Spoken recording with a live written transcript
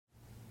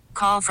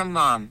Call from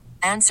mom.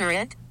 Answer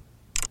it.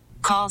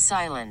 Call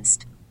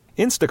silenced.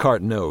 Instacart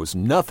knows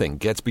nothing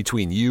gets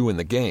between you and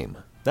the game.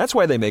 That's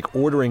why they make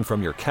ordering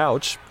from your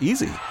couch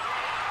easy.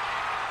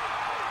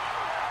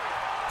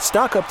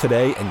 Stock up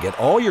today and get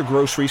all your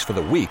groceries for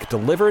the week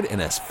delivered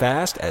in as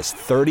fast as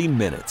 30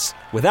 minutes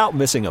without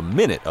missing a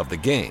minute of the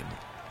game.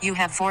 You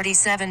have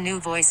 47 new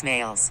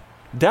voicemails.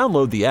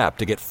 Download the app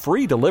to get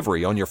free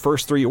delivery on your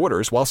first 3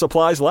 orders while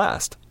supplies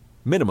last.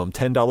 Minimum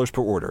 $10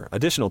 per order.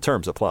 Additional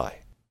terms apply.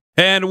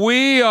 And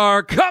we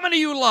are coming to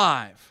you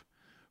live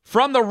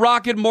from the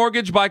Rocket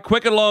Mortgage by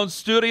Quicken Loans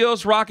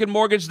Studios. Rocket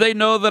Mortgage, they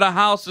know that a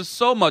house is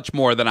so much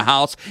more than a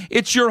house.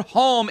 It's your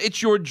home.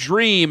 It's your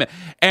dream.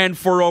 And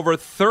for over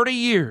 30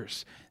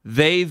 years,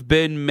 they've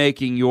been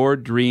making your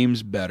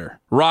dreams better.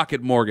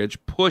 Rocket Mortgage,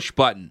 push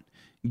button.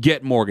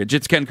 Get mortgage.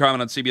 It's Ken Carman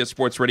on CBS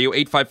Sports Radio,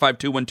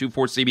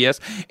 855-212-4CBS,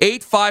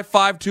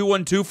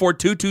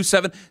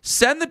 855-212-4227.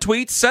 Send the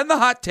tweets, send the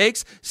hot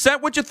takes,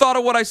 send what you thought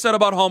of what I said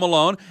about Home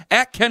Alone,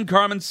 at Ken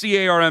Carman,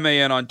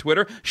 Carman on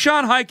Twitter.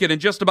 Sean Hyken, in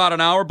just about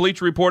an hour,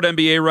 Bleach Report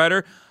NBA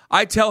writer.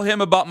 I tell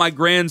him about my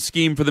grand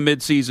scheme for the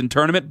midseason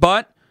tournament,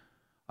 but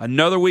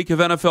another week of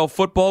NFL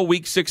football,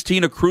 Week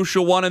 16, a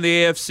crucial one in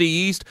the AFC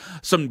East.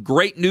 Some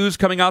great news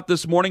coming out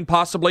this morning,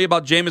 possibly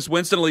about Jameis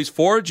Winston, at least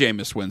for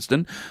Jameis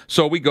Winston.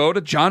 So we go to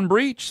John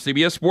Breech,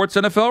 CBS Sports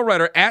NFL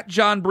writer, at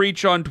John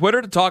Breech on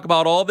Twitter, to talk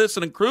about all this,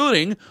 and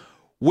including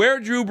where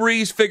Drew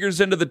Brees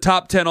figures into the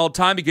top 10 all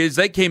time, because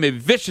they came a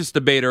vicious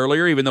debate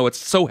earlier, even though it's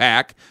so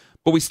hack,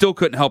 but we still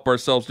couldn't help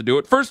ourselves to do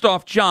it. First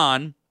off,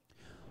 John,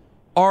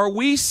 are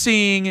we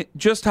seeing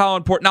just how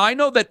important? Now, I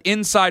know that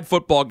inside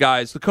football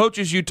guys, the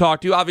coaches you talk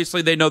to,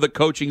 obviously they know that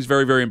coaching is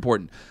very, very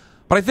important.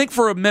 But I think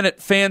for a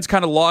minute, fans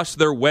kind of lost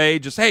their way.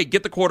 Just, hey,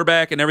 get the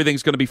quarterback and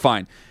everything's going to be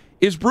fine.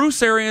 Is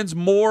Bruce Arians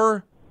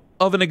more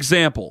of an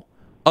example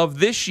of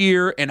this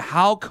year and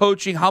how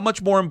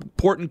much more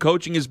important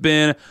coaching has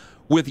been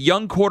with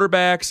young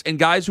quarterbacks and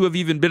guys who have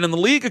even been in the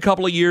league a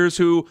couple of years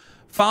who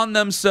found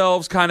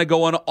themselves kind of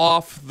going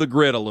off the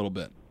grid a little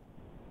bit?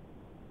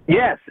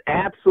 Yes,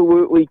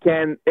 absolutely,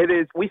 Ken. It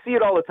is. We see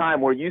it all the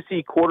time where you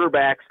see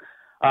quarterbacks,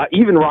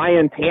 even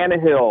Ryan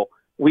Tannehill,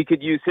 we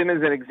could use him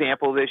as an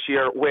example this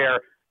year,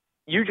 where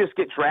you just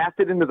get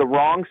drafted into the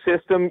wrong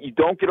system, you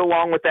don't get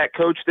along with that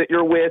coach that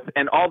you're with,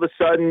 and all of a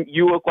sudden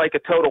you look like a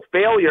total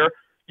failure.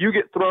 You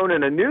get thrown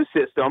in a new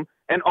system,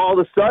 and all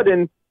of a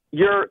sudden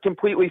you're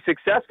completely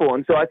successful.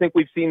 And so I think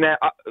we've seen that.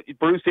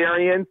 Bruce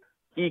Arians,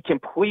 he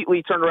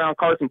completely turned around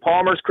Carson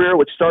Palmer's career,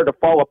 which started to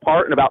fall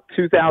apart in about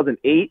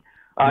 2008.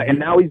 And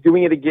now he's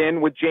doing it again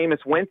with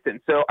Jameis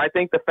Winston. So I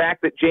think the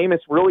fact that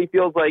Jameis really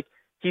feels like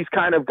he's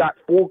kind of got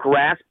full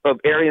grasp of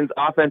Arians'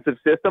 offensive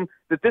system,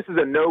 that this is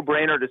a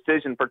no-brainer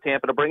decision for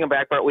Tampa to bring him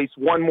back for at least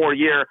one more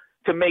year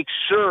to make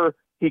sure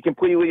he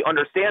completely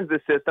understands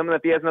this system. And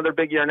if he has another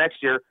big year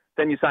next year,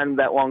 then you sign him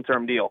that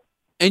long-term deal.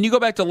 And you go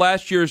back to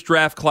last year's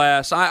draft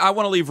class. I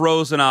want to leave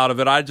Rosen out of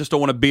it. I just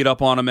don't want to beat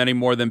up on him any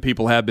more than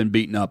people have been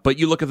beaten up. But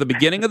you look at the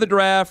beginning of the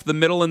draft, the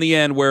middle, and the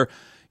end, where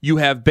you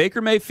have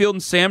Baker Mayfield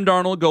and Sam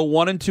Darnold go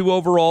 1 and 2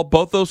 overall.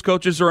 Both those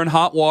coaches are in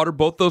hot water.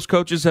 Both those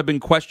coaches have been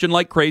questioned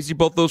like crazy.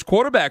 Both those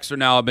quarterbacks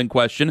have been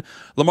questioned.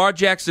 Lamar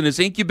Jackson is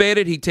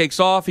incubated. He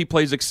takes off. He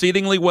plays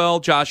exceedingly well.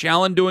 Josh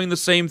Allen doing the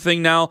same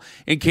thing now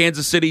in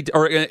Kansas City,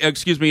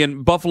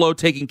 in Buffalo,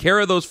 taking care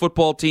of those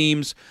football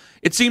teams.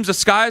 It seems the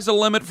sky's the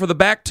limit for the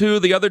back two.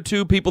 The other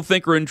two people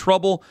think are in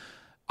trouble.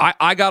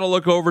 I got to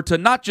look over to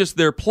not just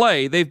their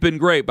play. They've been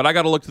great, but I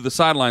got to look to the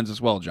sidelines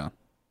as well, John.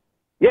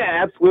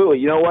 Yeah, absolutely.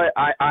 You know what?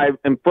 I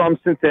am from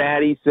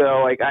Cincinnati,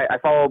 so I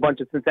follow a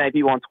bunch of Cincinnati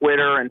people on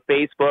Twitter and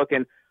Facebook,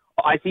 and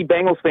I see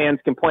Bengals fans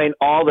complain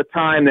all the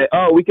time that,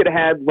 we could have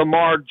had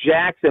Lamar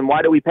Jackson.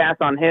 Why do we pass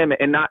on him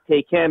and not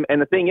take him?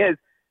 And the thing is,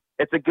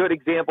 it's a good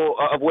example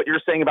of what you're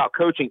saying about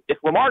coaching. If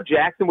Lamar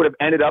Jackson would have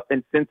ended up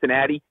in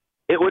Cincinnati,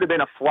 it would have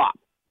been a flop.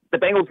 The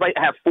Bengals might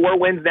have 4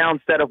 wins now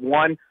instead of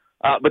 1,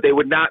 but they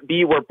would not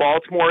be where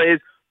Baltimore is.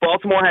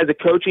 Baltimore has a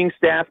coaching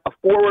staff, a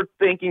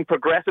forward-thinking,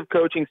 progressive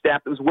coaching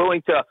staff that was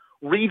willing to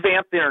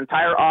revamp their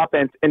entire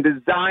offense and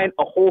design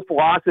a whole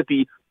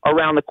philosophy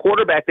around the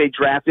quarterback they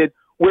drafted,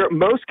 where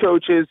most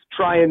coaches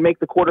try and make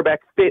the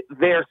quarterback fit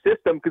their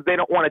system because they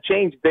don't want to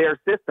change their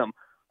system.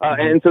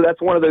 And so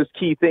that's one of those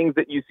key things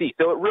that you see.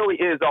 So it really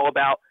is all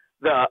about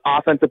the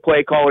offensive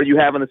play caller you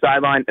have on the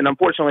sideline. And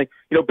unfortunately,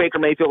 Baker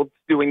Mayfield's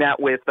doing that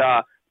with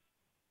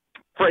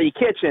Freddie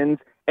Kitchens.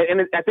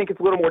 And I think it's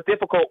a little more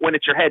difficult when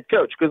it's your head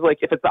coach because,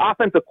 if it's the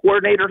offensive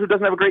coordinator who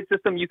doesn't have a great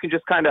system, you can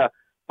just kind of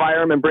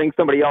fire him and bring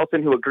somebody else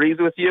in who agrees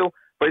with you.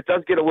 But it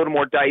does get a little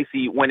more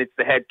dicey when it's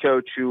the head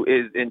coach who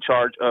is in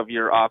charge of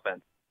your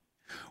offense.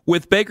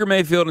 With Baker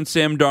Mayfield and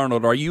Sam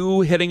Darnold, are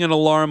you hitting an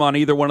alarm on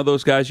either one of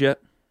those guys yet?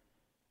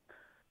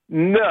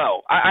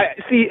 No. I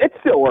see, it's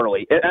still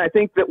early. And I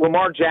think that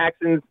Lamar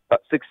Jackson's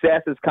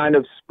success has kind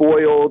of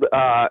spoiled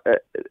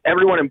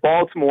everyone in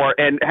Baltimore,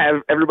 and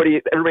have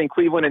everybody in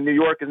Cleveland and New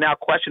York is now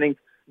questioning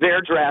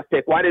their draft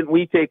pick. Why didn't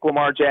we take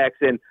Lamar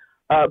Jackson?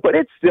 But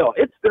it's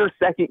their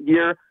second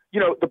year.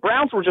 The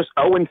Browns were just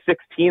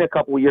 0-16 a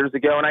couple of years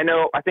ago, and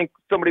I think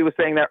somebody was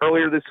saying that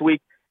earlier this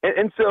week.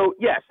 And so,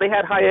 yes, they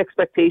had high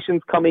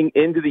expectations coming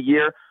into the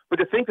year, but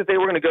to think that they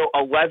were going to go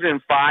 11-5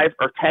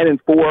 or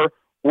 10-4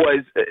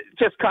 was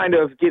just kind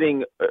of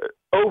getting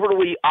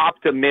overly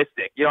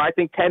optimistic. You know, I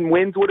think 10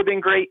 wins would have been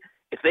great.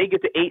 If they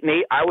get to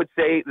 8-8, I would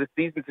say the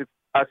season's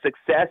a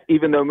success,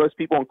 even though most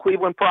people in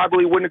Cleveland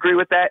probably wouldn't agree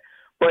with that.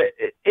 But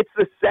it's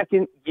the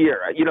second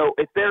year. You know,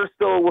 if they're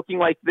still looking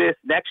like this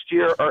next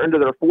year or into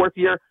their fourth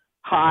year,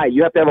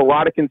 you have to have a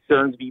lot of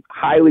concerns, be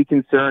highly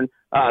concerned.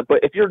 But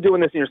if you're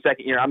doing this in your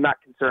second year, I'm not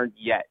concerned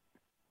yet.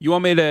 You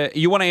want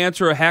to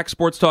answer a Hack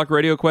Sports Talk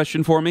Radio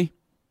question for me?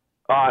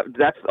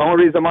 That's the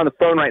only reason I'm on the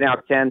phone right now,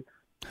 Ken.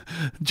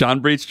 John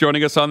Breech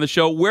joining us on the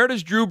show. Where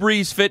does Drew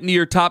Brees fit into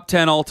your top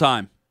 10 all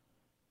time?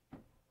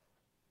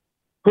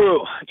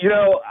 You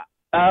know,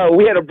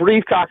 we had a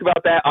brief talk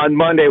about that on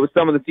Monday with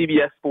some of the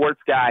CBS Sports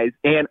guys,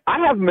 and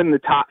I have him in the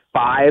top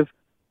 5.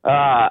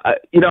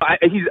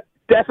 He's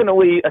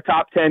definitely a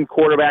top 10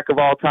 quarterback of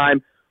all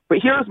time. But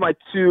here's my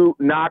 2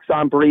 knocks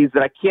on Brees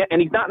that I can't, and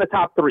he's not in the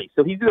top 3.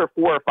 So he's either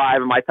 4 or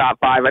 5 in my top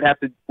 5. I'd have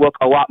to look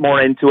a lot more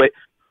into it.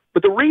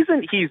 But the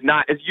reason he's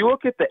not is you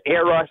look at the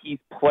era he's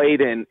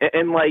played in,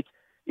 and like,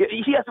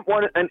 he hasn't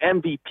won an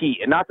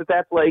MVP, and not that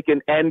that's like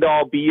an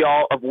end-all,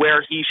 be-all of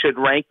where he should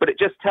rank, but it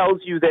just tells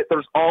you that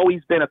there's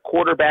always been a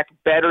quarterback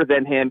better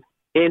than him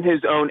in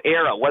his own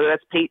era, whether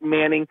that's Peyton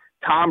Manning,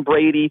 Tom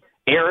Brady,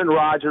 Aaron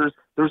Rodgers.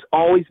 There's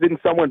always been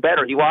someone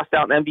better. He lost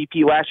out in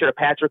MVP last year to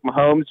Patrick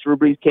Mahomes. Drew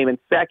Brees came in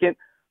second.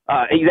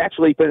 He's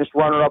actually finished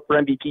runner-up for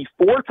MVP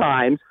 4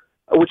 times,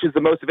 which is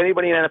the most of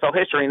anybody in NFL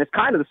history, and it's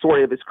kind of the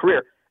story of his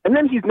career. And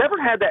then he's never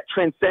had that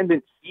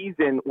transcendent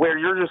season where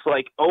you're just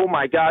like, oh,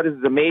 my God, this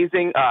is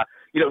amazing.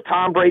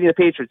 Tom Brady and the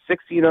Patriots,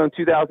 16-0 in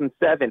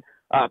 2007.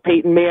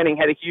 Peyton Manning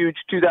had a huge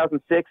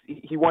 2006.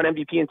 He won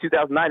MVP in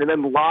 2009 and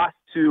then lost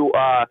to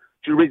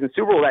Drew Brees in the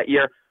Super Bowl that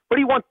year. But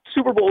he won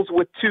Super Bowls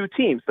with 2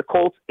 teams, the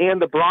Colts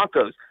and the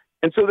Broncos.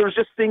 And so there's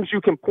just things you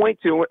can point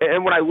to.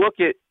 And when I look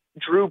at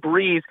Drew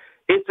Brees,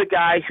 it's a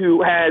guy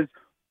who has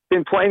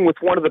been playing with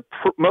one of the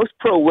most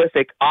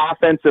prolific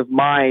offensive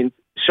minds,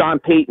 Sean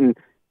Payton,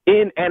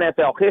 in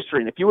NFL history.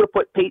 And if you would have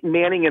put Peyton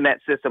Manning in that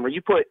system, or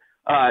you put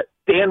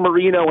Dan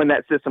Marino in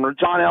that system, or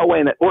John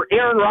Elway in that, or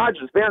Aaron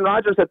Rodgers. Aaron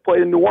Rodgers had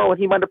played in New Orleans.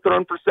 He might have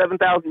thrown for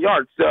 7,000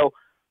 yards. So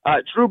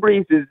Drew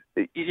Brees is,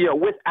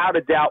 without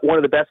a doubt, one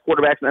of the best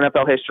quarterbacks in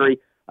NFL history.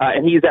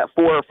 And he's at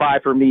 4 or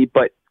 5 for me,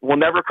 but will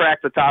never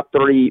crack the top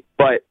 3.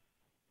 But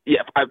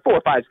yeah, 4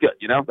 or 5 is good.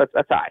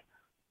 That's high.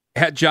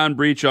 At John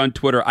Breech on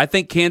Twitter, I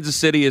think Kansas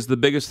City is the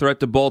biggest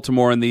threat to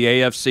Baltimore in the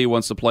AFC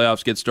once the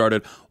playoffs get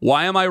started.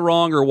 Why am I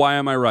wrong, or why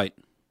am I right?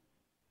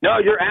 No,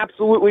 you're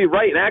absolutely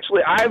right. And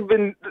actually,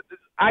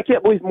 I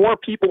can't believe more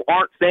people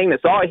aren't saying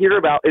this. All I hear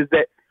about is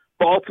that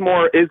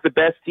Baltimore is the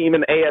best team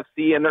in the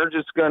AFC, and they're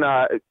just going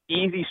to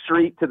easy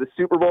street to the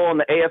Super Bowl and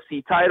the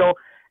AFC title.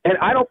 And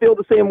I don't feel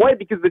the same way,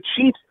 because the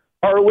Chiefs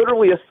are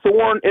literally a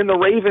thorn in the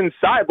Ravens'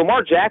 side.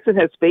 Lamar Jackson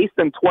has faced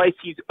them twice.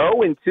 He's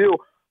 0-2.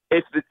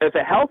 If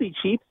a healthy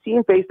Chiefs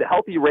team faced a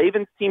healthy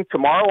Ravens team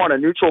tomorrow on a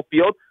neutral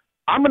field,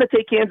 I'm going to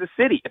take Kansas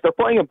City. If they're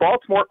playing in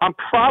Baltimore, I'm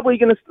probably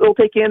going to still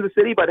take Kansas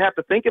City, but I'd have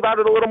to think about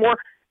it a little more.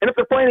 And if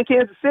they're playing in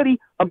Kansas City,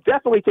 I'm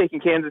definitely taking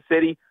Kansas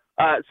City.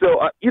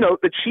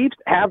 The Chiefs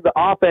have the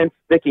offense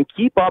that can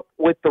keep up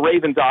with the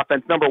Ravens'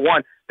 offense, number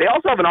one. They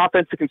also have an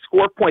offense that can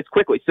score points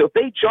quickly. So if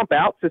they jump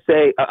out to,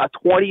 say, a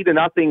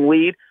 20-0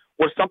 lead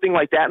or something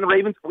like that in the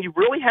Ravens, we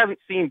really haven't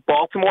seen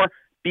Baltimore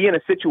be in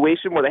a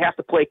situation where they have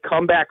to play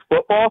comeback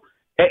football.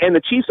 And the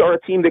Chiefs are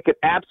a team that could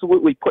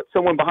absolutely put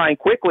someone behind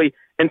quickly.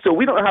 And so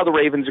we don't know how the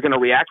Ravens are going to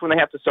react when they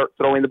have to start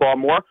throwing the ball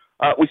more.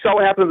 We saw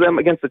what happened to them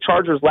against the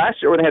Chargers last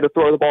year when they had to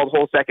throw the ball the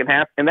whole second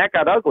half, and that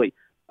got ugly.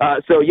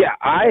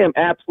 I am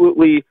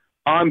absolutely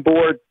on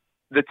board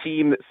the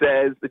team that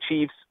says the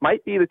Chiefs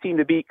might be the team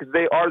to beat, because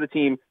they are the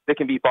team that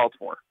can beat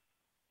Baltimore.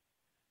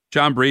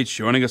 John Breech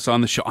joining us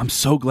on the show. I'm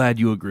so glad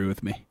you agree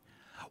with me.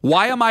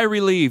 Why am I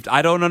relieved?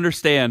 I don't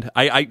understand.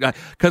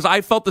 Because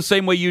I felt the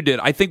same way you did.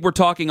 I think we're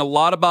talking a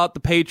lot about the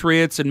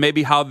Patriots and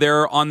maybe how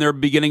they're on their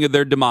beginning of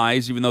their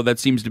demise, even though that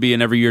seems to be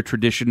an every year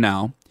tradition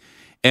now.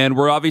 And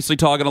we're obviously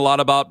talking a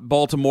lot about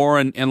Baltimore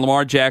and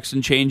Lamar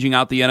Jackson changing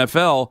out the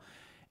NFL.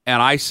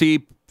 And I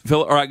see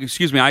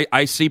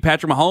I see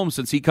Patrick Mahomes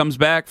since he comes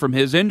back from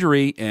his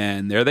injury,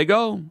 and there they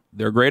go.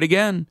 They're great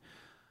again.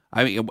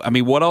 I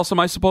mean, what else am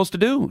I supposed to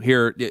do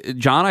here,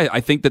 John? I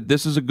think that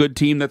this is a good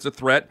team that's a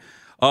threat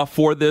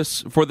for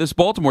this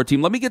Baltimore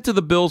team. Let me get to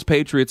the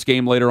Bills-Patriots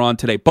game later on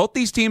today. Both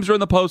these teams are in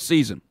the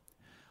postseason.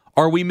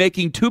 Are we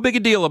making too big a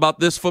deal about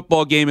this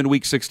football game in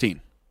Week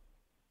 16?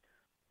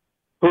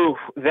 Oof,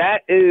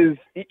 that is,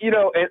 and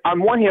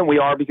on one hand we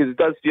are, because it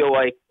does feel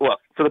like, look,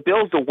 for the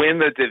Bills to win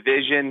the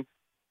division,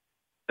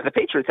 the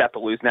Patriots have to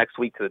lose next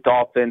week to the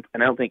Dolphins,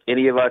 and I don't think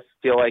any of us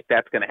feel like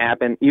that's going to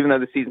happen, even though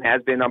the season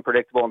has been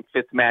unpredictable and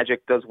Fitzmagic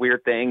does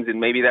weird things, and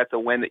maybe that's a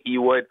win that he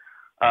would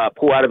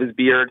pull out of his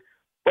beard.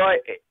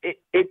 But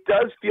it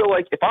does feel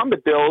like, if I'm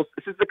the Bills,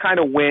 this is the kind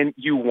of win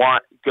you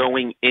want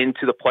going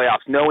into the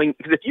playoffs, knowing,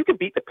 because if you can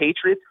beat the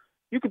Patriots,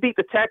 You could beat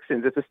the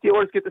Texans. If the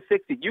Steelers get the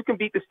 6 seed, you can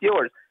beat the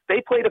Steelers.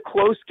 They played a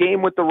close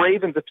game with the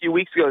Ravens a few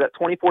weeks ago, that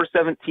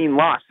 24-17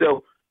 loss.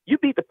 So you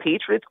beat the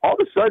Patriots, all of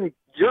a sudden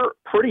you're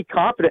pretty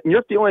confident, and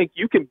you're feeling like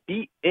you can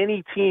beat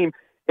any team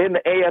in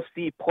the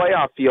AFC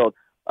playoff field.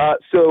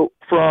 So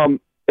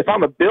if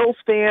I'm a Bills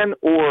fan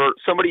or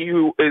somebody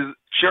who is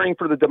cheering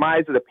for the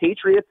demise of the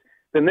Patriots,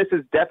 then this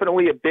is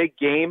definitely a big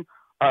game.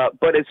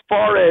 But as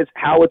far as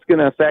how it's going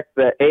to affect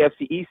the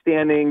AFC East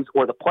standings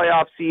or the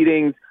playoff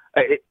seedings,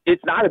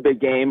 it's not a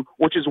big game,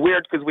 which is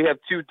weird because we have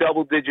 2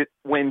 double-digit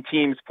win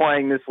teams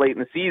playing this late in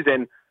the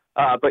season.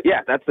 But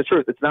yeah, that's the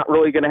truth. It's not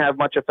really going to have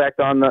much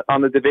effect on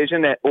the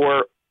division,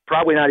 or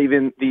probably not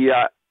even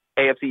the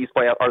AFC East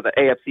playoff or the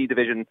AFC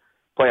division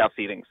playoff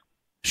seedings.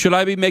 Should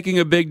I be making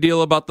a big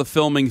deal about the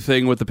filming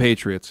thing with the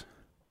Patriots?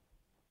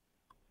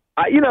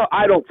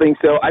 I don't think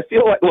so. I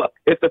feel like, look,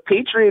 if the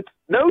Patriots,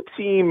 no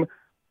team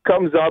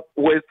comes up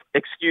with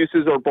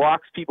excuses or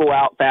blocks people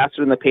out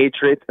faster than the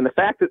Patriots, and the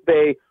fact that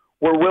they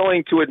were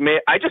willing to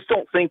admit, I just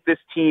don't think this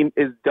team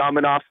is dumb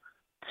enough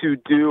to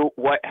do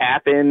what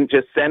happened,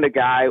 just send a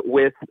guy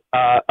with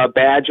a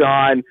badge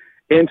on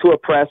into a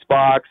press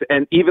box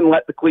and even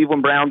let the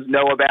Cleveland Browns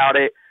know about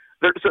it.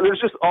 So there's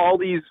just all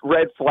these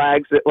red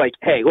flags that, like,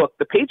 hey, look,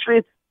 the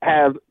Patriots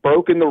have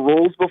broken the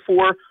rules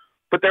before,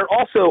 but they're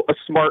also a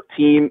smart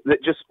team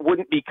that just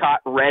wouldn't be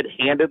caught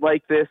red-handed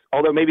like this,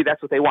 although maybe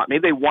that's what they want.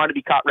 Maybe they want to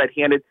be caught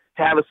red-handed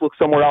to have us look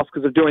somewhere else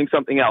because they're doing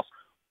something else.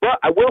 But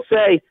I will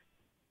say,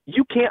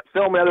 you can't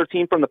film another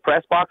team from the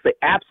press box. They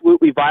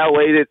absolutely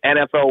violated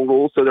NFL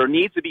rules, so there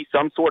needs to be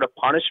some sort of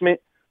punishment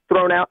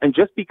thrown out. And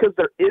just because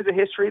there is a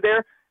history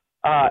there,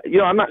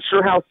 I'm not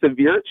sure how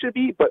severe it should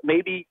be, but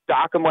maybe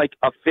dock them like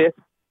a 5th,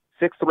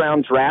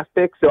 6th-round draft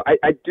pick. So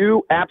I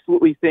do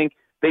absolutely think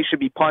they should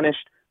be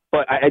punished,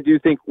 but I do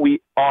think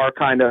we are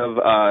kind of,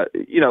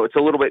 it's a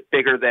little bit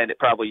bigger than it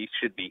probably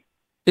should be.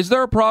 Is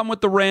there a problem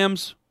with the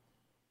Rams?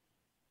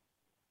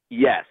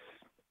 Yes.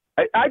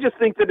 I just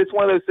think that it's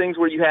one of those things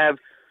where you have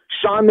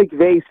Sean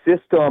McVay's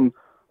system.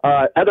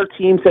 Other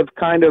teams have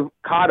kind of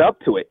caught up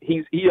to it.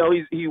 He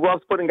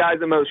loves putting guys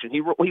in motion.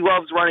 He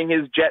loves running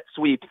his jet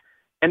sweeps.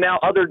 And now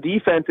other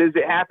defenses,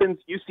 it happens.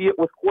 You see it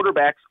with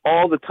quarterbacks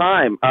all the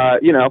time.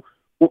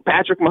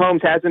 Patrick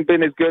Mahomes hasn't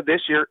been as good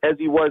this year as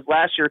he was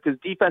last year because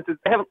defenses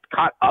haven't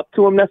caught up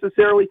to him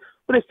necessarily,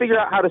 but they figured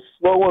out how to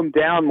slow him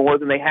down more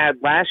than they had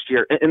last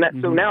year.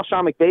 So now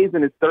Sean McVay's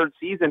in his 3rd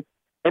season,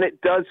 and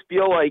it does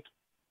feel like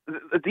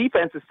the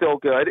defense is still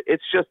good.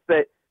 It's just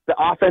that the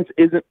offense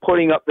isn't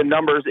putting up the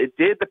numbers it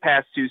did the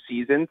past 2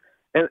 seasons.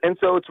 And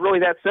so it's really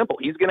that simple.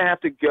 He's going to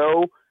have to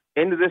go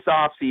into this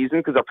offseason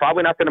because they're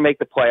probably not going to make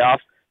the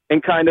playoffs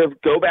and kind of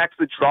go back to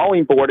the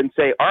drawing board and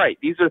say, all right,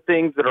 these are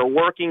things that are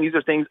working. These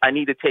are things I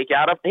need to take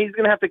out of. And he's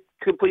going to have to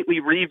completely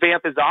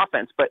revamp his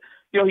offense. But,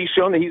 he's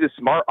shown that he's a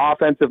smart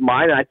offensive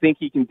mind, and I think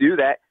he can do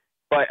that.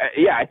 But,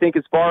 I think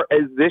as far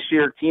as this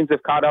year, teams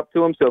have caught up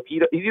to him. So if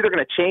he's either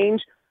going to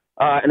change,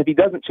 and if he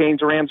doesn't change,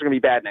 the Rams are going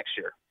to be bad next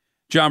year.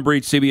 John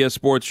Breech, CBS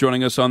Sports,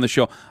 joining us on the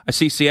show. I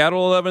see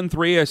Seattle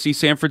 11-3. I see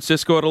San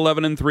Francisco at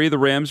 11-3. The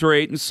Rams are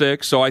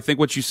 8-6. So I think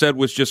what you said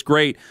was just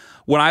great.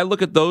 When I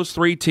look at those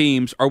 3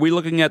 teams, are we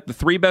looking at the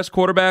 3 best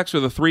quarterbacks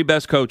or the 3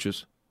 best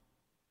coaches?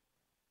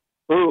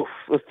 Oof,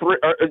 the 3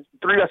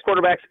 best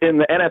quarterbacks in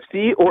the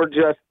NFC, or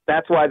just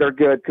that's why they're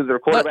good because they're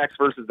quarterbacks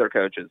versus their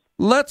coaches?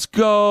 Let's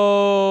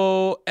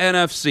go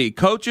NFC.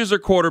 Coaches or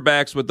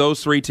quarterbacks with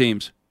those 3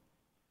 teams?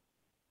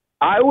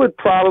 I would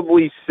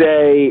probably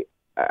say,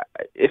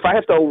 if I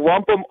have to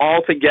lump them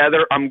all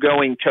together, I'm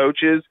going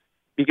coaches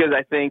because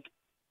I think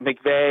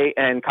McVay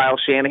and Kyle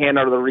Shanahan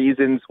are the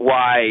reasons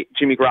why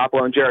Jimmy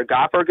Garoppolo and Jared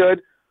Goff are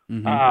good.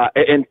 Mm-hmm.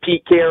 And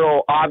Pete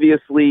Carroll,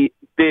 obviously,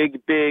 big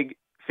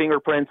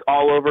fingerprints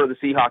all over the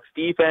Seahawks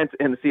defense.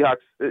 And the Seahawks,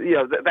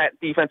 that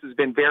defense has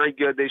been very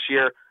good this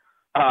year.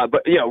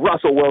 But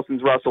Russell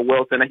Wilson's Russell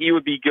Wilson. He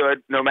would be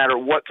good no matter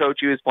what coach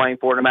he was playing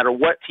for, no matter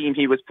what team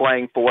he was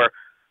playing for.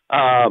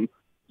 But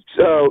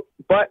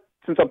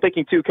since I'm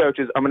picking 2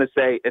 coaches, I'm going to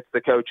say it's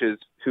the coaches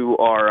who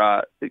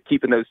are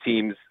keeping those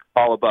teams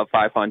all above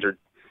 500.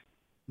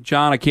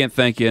 John, I can't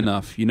thank you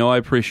enough. I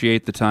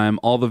appreciate the time.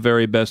 All the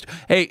very best.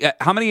 Hey,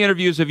 how many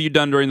interviews have you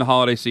done during the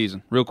holiday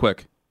season? Real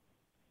quick.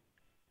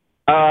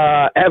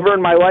 Ever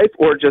in my life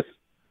or just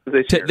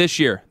this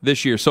year?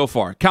 This year, so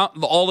far.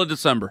 Count all of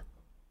December.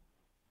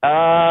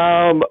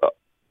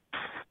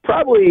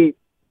 Probably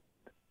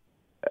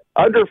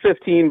under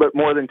 15, but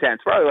more than 10.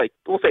 It's probably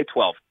we'll say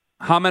 12.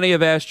 How many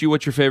have asked you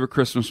what your favorite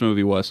Christmas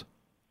movie was?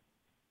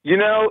 You're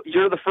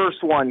the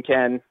first one,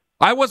 Ken.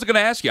 I wasn't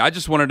going to ask you. I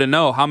just wanted to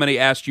know how many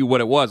asked you what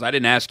it was. I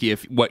didn't ask you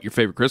what your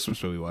favorite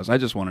Christmas movie was. I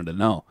just wanted to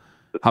know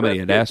how many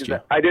had asked you.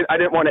 I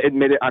didn't want to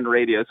admit it on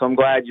radio, so I'm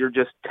glad you're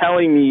just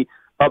telling me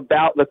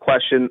about the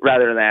question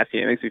rather than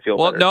asking. It makes me feel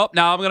better. Well, nope.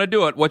 Now I'm going to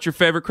do it. What's your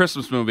favorite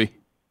Christmas movie?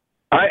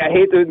 I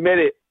hate to admit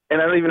it,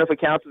 and I don't even know if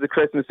it counts as a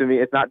Christmas movie.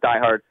 It's not Die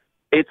Hard.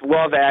 It's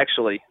Love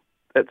Actually.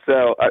 That's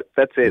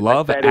it.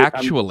 Love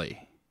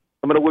Actually.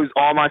 I'm going to lose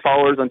all my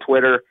followers on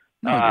Twitter.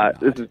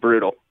 This is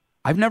brutal.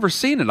 I've never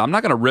seen it. I'm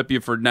not going to rip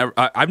you for never.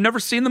 I've never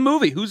seen the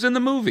movie. Who's in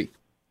the movie?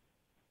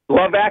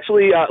 Love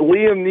Actually,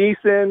 Liam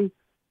Neeson.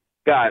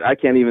 God, I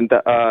can't even.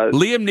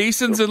 Liam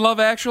Neeson's in Love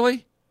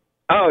Actually?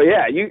 Oh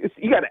yeah, you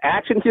got an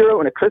action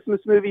hero in a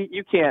Christmas movie.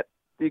 You can't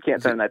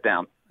turn that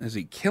down. Is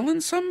he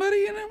killing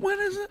somebody in it? What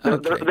is it?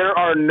 Okay. There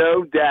are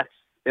no deaths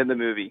in the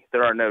movie.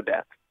 There are no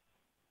deaths.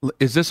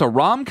 Is this a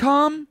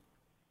rom-com?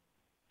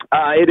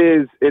 It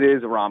is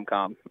a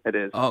rom-com. It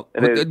is. Oh,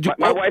 it is.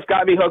 My wife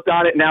got me hooked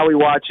on it. Now we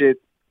watch it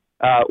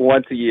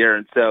once a year,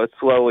 and so it's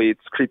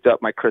creeped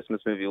up my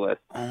Christmas movie list.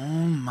 Oh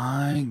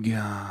my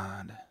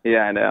God!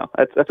 Yeah, I know.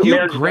 That's what Hugh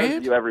marriage Grant?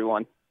 does to you,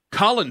 everyone.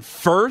 Colin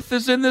Firth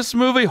is in this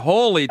movie?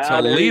 Holy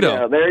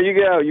Toledo. There you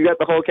go. You got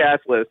the whole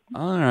cast list.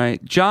 All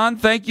right. John,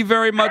 thank you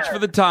very much for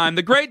the time.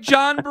 The great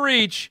John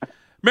Breech.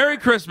 Merry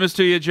Christmas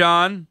to you,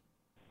 John.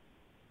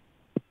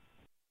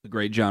 The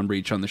great John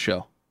Breech on the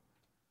show.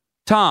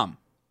 Tom.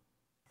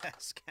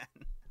 Yes, Ken.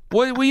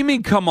 What do you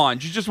mean, come on?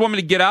 You just want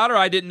me to get out, or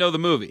I didn't know the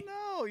movie?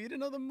 No, you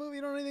didn't know the movie.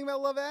 You don't know anything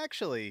about Love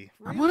Actually.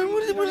 Really?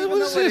 What is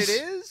this? What it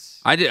is?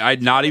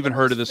 I'd not even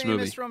heard of this movie.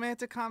 Famous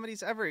romantic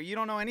comedies ever. You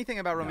don't know anything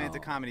about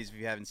romantic comedies if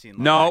you haven't seen Love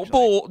No,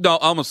 Actually. no,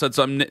 I almost said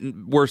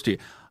something worse to you.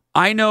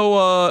 I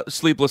know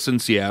Sleepless in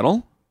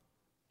Seattle,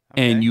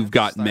 and You've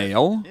Got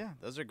Mail. Yeah,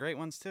 those are great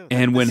ones too.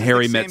 And When This is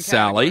Harry the Met same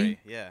category. Sally.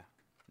 Yeah.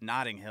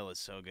 Notting Hill is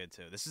so good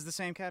too. This is the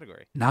same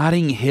category.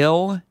 Notting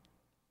Hill?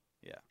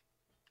 Yeah.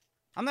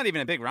 I'm not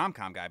even a big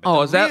rom-com guy,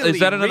 but is that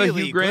another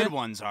really Hugh Grant? good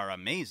ones are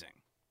amazing.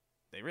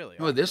 They really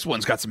are. Oh, this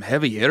one's got some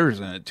heavy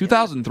hitters in it.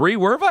 2003,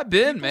 where have I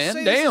been, People man?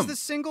 say Damn. This is the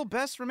single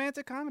best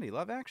romantic comedy,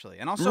 Love Actually.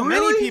 And also many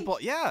Really? people,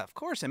 yeah, of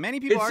course, and many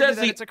people It argue says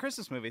that the- it's a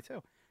Christmas movie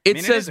too. It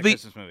is says a the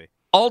Christmas movie.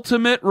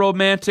 ultimate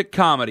romantic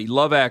comedy,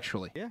 Love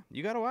Actually. Yeah,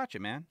 you got to watch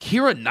it, man.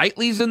 Keira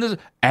Knightley's in this.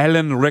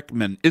 Alan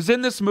Rickman is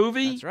in this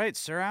movie. That's right,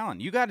 Sir Alan.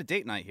 You got a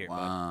date night here, bud.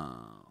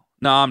 Wow.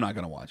 No, I'm not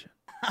going to watch it.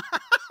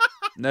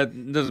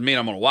 That doesn't mean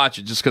I'm going to watch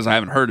it just because I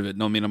haven't heard of it.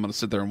 Don't mean I'm going to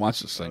sit there and watch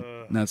this thing.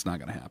 That's not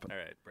going to happen. All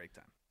right, break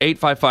time.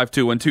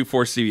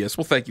 855-212-4CBS.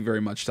 Well, thank you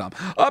very much, Tom.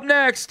 Up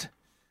next,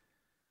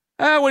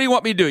 what do you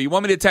want me to do? You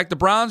want me to attack the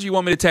Browns or you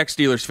want me to attack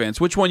Steelers fans?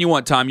 Which one you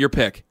want, Tom? Your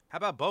pick. How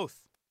about both?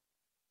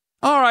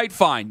 All right,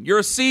 fine. You're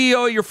a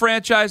CEO of your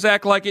franchise.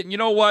 Act like it. And you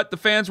know what? The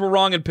fans were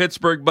wrong in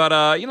Pittsburgh, but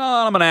you know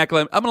what? I'm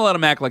going to let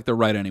them act like they're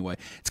right anyway.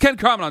 It's Ken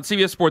Carman on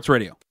CBS Sports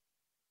Radio.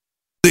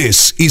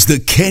 This is the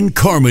Ken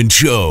Carman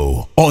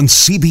Show on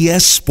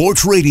CBS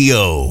Sports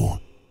Radio.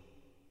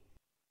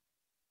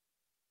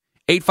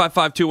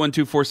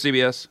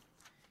 855-212-4CBS.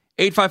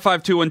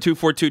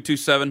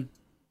 855-212-4227.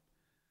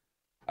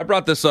 I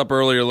brought this up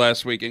earlier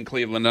last week in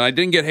Cleveland, and I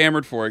didn't get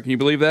hammered for it. Can you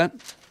believe that?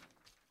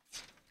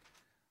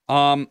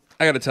 I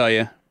got to tell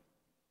you,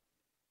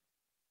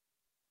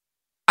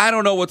 I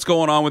don't know what's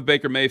going on with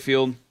Baker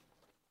Mayfield.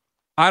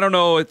 I don't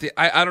know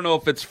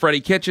if it's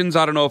Freddie Kitchens.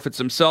 I don't know if it's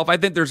himself. I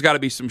think there's got to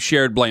be some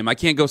shared blame. I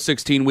can't go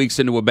 16 weeks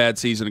into a bad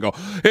season and go,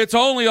 it's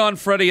only on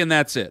Freddie and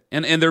that's it.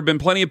 And there have been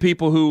plenty of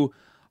people who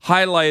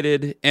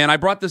highlighted, and I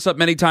brought this up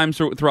many times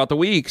throughout the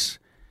weeks,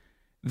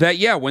 that,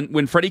 yeah,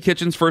 when Freddie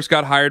Kitchens first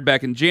got hired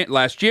back in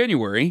last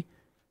January,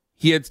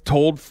 he had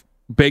told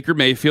Baker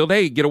Mayfield,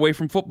 hey, get away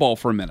from football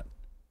for a minute.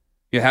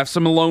 You have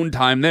some alone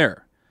time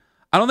there.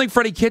 I don't think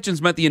Freddie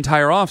Kitchens meant the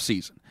entire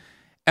offseason.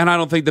 And I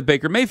don't think that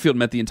Baker Mayfield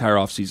meant the entire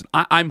offseason.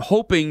 I'm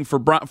hoping for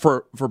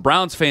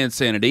Browns fans'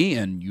 sanity,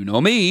 and you know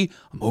me,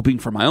 I'm hoping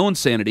for my own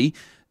sanity,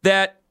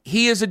 that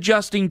he is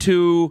adjusting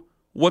to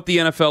what the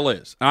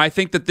NFL is. And I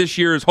think that this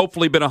year has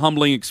hopefully been a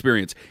humbling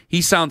experience.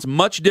 He sounds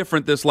much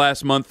different this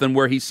last month than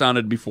where he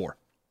sounded before.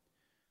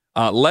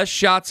 Less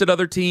shots at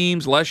other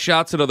teams, less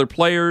shots at other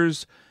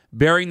players,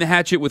 bearing the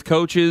hatchet with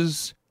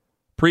coaches,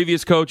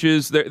 previous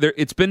coaches.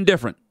 It's been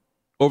different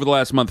over the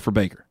last month for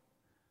Baker.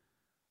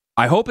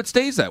 I hope it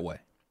stays that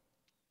way.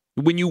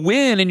 When you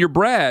win and you're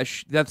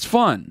brash, that's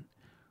fun.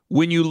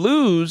 When you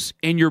lose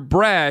and you're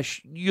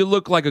brash, you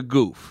look like a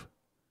goof.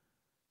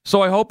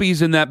 So I hope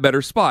he's in that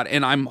better spot.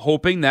 And I'm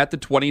hoping that the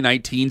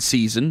 2019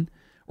 season,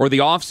 or the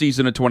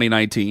offseason of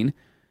 2019,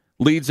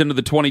 leads into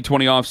the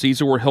 2020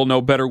 offseason where he'll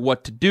know better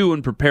what to do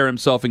and prepare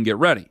himself and get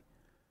ready.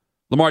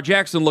 Lamar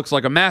Jackson looks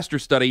like a master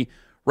study.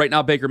 Right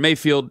now, Baker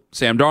Mayfield,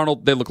 Sam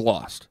Darnold, they look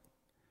lost.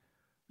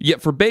 Yet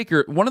for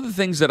Baker, one of the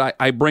things that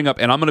I bring up,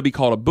 and I'm going to be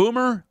called a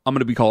boomer, I'm going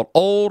to be called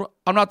old.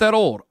 I'm not that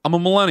old. I'm a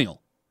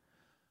millennial.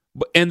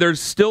 And there's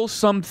still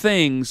some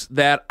things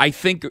that I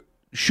think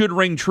should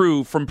ring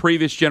true from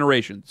previous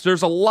generations.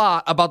 There's a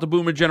lot about the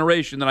boomer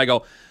generation that I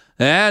go,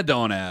 that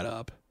don't add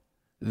up.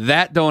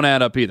 That don't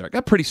add up either. I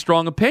got pretty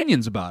strong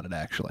opinions about it,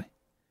 actually.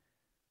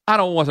 I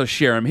don't want to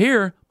share them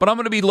here, but I'm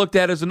going to be looked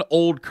at as an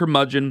old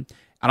curmudgeon,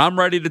 and I'm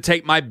ready to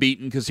take my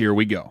beating because here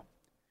we go.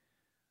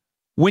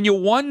 When you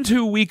won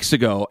 2 weeks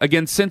ago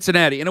against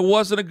Cincinnati, and it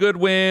wasn't a good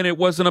win, it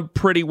wasn't a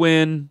pretty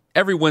win.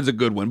 Every win's a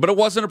good win, but it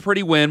wasn't a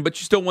pretty win, but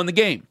you still won the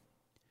game.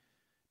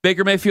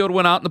 Baker Mayfield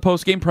went out in the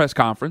post-game press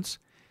conference,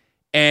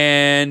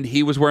 and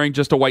he was wearing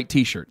just a white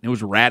T-shirt. It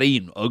was ratty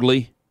and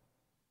ugly.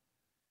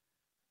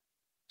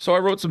 So I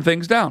wrote some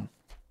things down.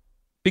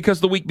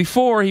 Because the week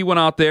before, he went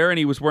out there, and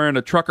he was wearing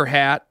a trucker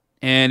hat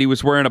and he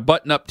was wearing a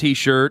button-up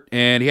T-shirt,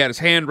 and he had his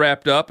hand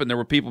wrapped up, and there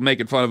were people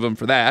making fun of him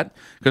for that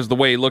because of the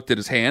way he looked at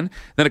his hand.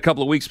 Then a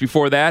couple of weeks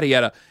before that, he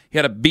had a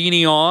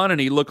beanie on,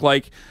 and he looked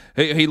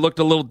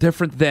a little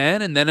different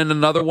then. And then in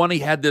another one, he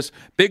had this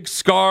big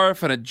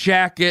scarf and a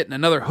jacket and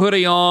another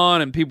hoodie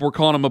on, and people were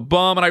calling him a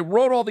bum. And I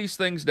wrote all these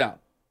things down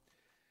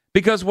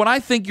because when I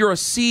think you're a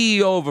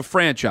CEO of a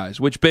franchise,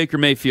 which Baker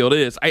Mayfield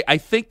is, I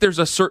think there's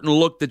a certain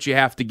look that you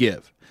have to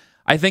give.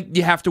 I think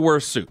you have to wear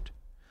a suit.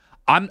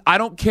 I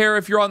don't care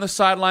if you're on the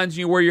sidelines and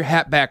you wear your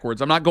hat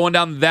backwards. I'm not going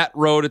down that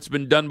road. It's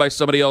been done by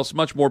somebody else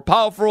much more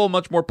powerful,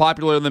 much more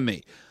popular than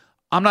me.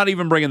 I'm not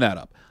even bringing that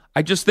up.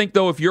 I just think,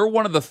 though, if you're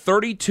one of the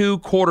 32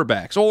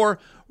 quarterbacks, or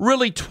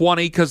really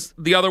 20 because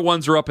the other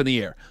ones are up in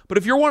the air, but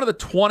if you're one of the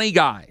 20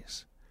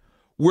 guys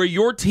where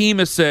your team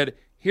has said,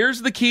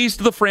 here's the keys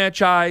to the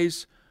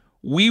franchise,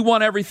 we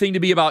want everything to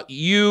be about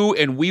you,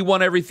 and we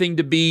want everything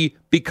to be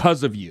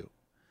because of you.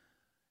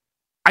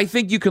 I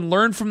think you can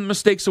learn from the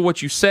mistakes of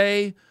what you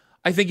say.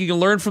 I think you can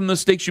learn from the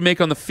mistakes you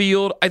make on the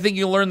field. I think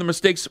you can learn the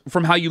mistakes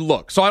from how you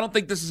look. So I don't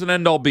think this is an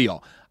end-all,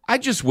 be-all. I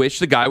just wish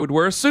the guy would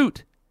wear a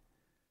suit.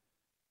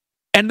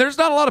 And there's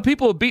not a lot of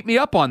people who beat me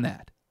up on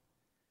that.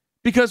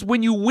 Because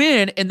when you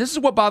win, and this is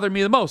what bothered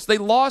me the most, they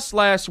lost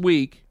last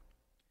week,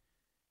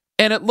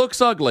 and it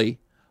looks ugly,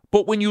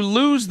 but when you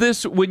lose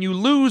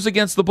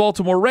against the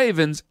Baltimore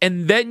Ravens,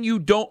 and then you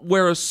don't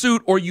wear a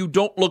suit or you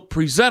don't look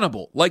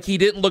presentable, like he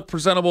didn't look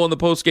presentable in the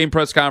post-game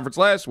press conference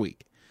last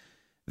week,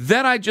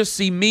 then I just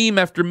see meme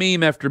after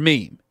meme after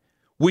meme.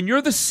 When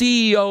you're the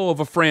CEO of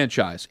a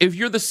franchise, if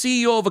you're the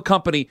CEO of a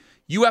company,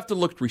 you have to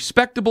look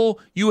respectable.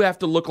 You have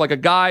to look like a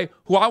guy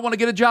who I want to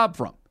get a job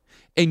from.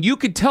 And you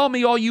could tell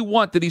me all you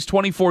want that he's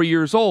 24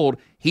 years old.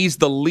 He's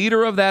the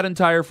leader of that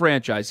entire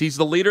franchise. He's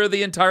the leader of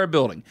the entire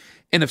building.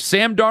 And if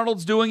Sam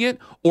Darnold's doing it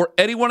or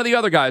any one of the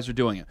other guys are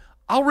doing it,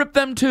 I'll rip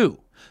them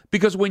too.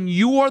 Because when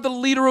you are the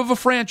leader of a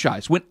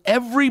franchise, when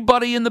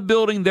everybody in the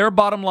building, their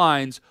bottom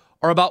lines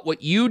are about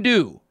what you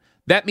do,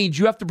 that means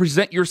you have to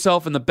present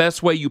yourself in the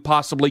best way you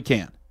possibly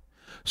can.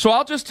 So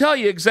I'll just tell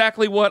you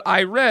exactly what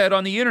I read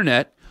on the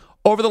internet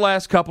over the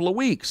last couple of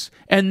weeks,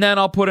 and then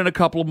I'll put in a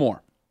couple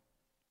more.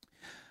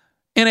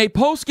 In a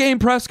post-game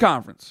press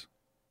conference,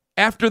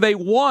 after they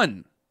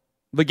won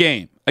the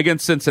game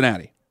against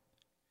Cincinnati,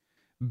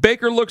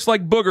 Baker looks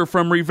like Booger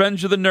from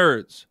Revenge of the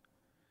Nerds.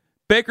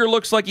 Baker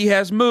looks like he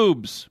has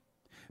moobs.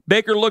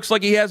 Baker looks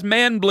like he has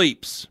man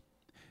bleeps.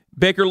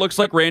 Baker looks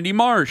like Randy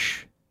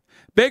Marsh.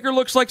 Baker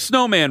looks like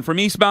Snowman from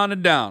Eastbound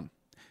and Down.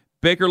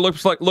 Baker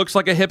looks like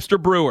a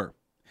hipster brewer.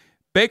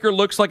 Baker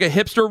looks like a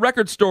hipster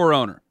record store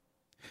owner.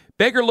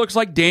 Baker looks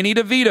like Danny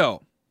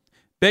DeVito.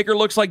 Baker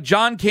looks like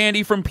John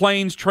Candy from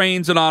Planes,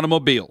 Trains, and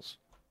Automobiles.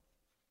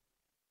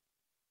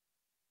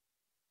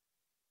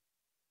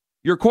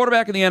 You're a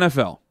quarterback in the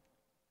NFL.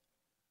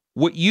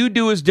 What you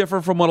do is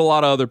different from what a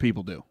lot of other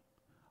people do.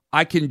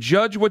 I can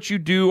judge what you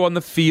do on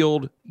the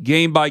field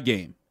game by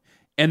game.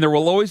 And there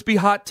will always be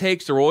hot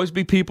takes. There will always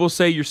be people who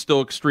say you're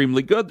still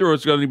extremely good. There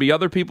is going to be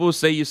other people who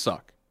say you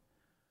suck.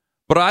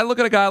 But I look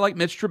at a guy like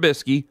Mitch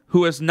Trubisky,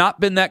 who has not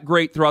been that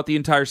great throughout the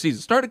entire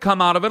season. Started to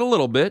come out of it a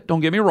little bit,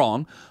 don't get me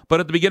wrong. But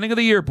at the beginning of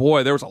the year,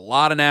 boy, there was a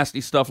lot of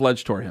nasty stuff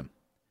alleged toward him.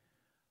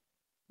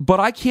 But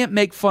I can't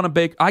make fun of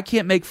Mitch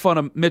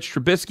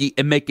Trubisky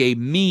and make a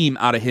meme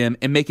out of him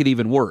and make it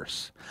even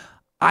worse.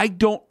 I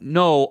don't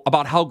know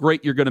about how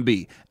great you're going to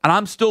be. And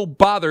I'm still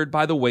bothered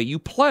by the way you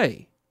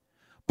play.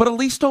 But at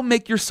least don't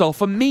make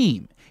yourself a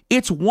meme.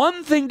 It's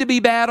one thing to be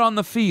bad on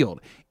the field.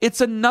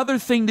 It's another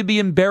thing to be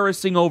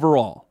embarrassing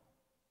overall.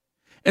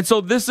 And so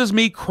this is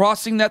me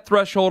crossing that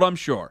threshold, I'm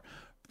sure,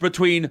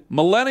 between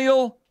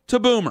millennial to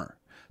boomer,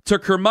 to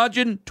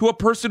curmudgeon to a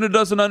person who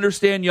doesn't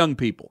understand young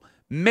people.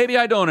 Maybe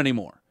I don't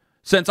anymore.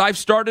 Since I've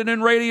started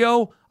in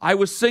radio, I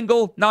was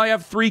single. Now I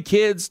have 3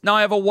 kids. Now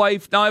I have a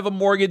wife. Now I have a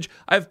mortgage.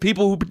 I have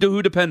people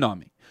who depend on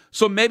me.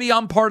 So maybe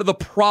I'm part of the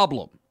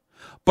problem.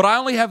 But I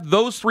only have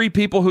those 3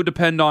 people who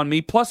depend on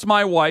me, plus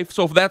my wife,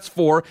 so if that's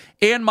 4,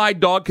 and my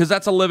dog, because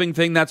that's a living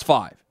thing, that's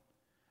 5.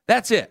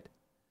 That's it.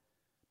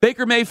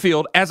 Baker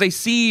Mayfield, as a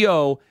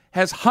CEO,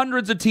 has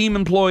hundreds of team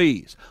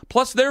employees,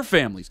 plus their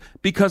families,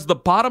 because the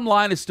bottom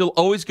line is still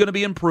always going to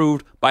be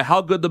improved by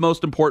how good the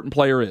most important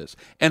player is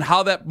and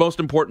how that most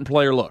important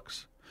player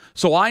looks.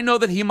 So I know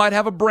that he might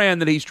have a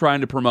brand that he's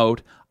trying to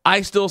promote.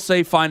 I still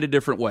say find a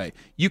different way.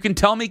 You can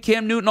tell me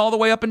Cam Newton all the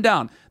way up and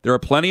down. There are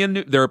plenty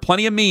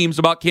of memes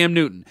about Cam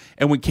Newton.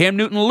 And when Cam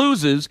Newton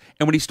loses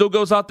and when he still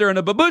goes out there in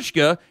a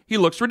babushka, he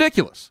looks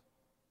ridiculous.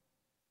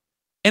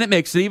 And it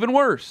makes it even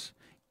worse.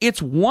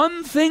 It's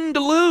one thing to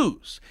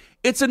lose.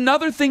 It's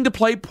another thing to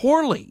play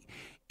poorly.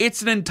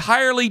 It's an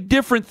entirely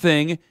different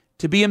thing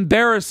to be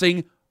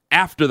embarrassing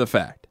after the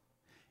fact.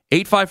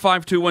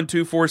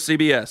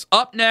 855-212-4CBS.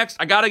 Up next,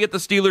 I got to get the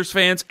Steelers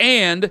fans,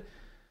 and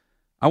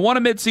I want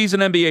a midseason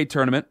NBA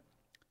tournament,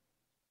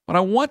 but I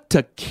want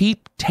to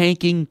keep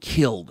tanking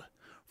killed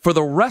for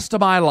the rest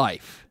of my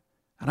life.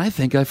 And I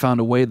think I found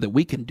a way that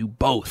we can do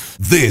both.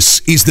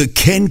 This is the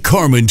Ken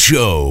Carman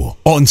Show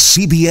on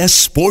CBS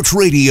Sports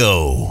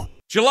Radio.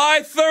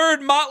 July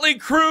 3rd, Motley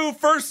Crue,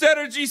 First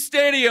Energy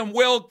Stadium.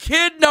 Will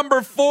kid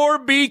number 4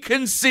 be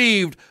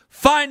conceived?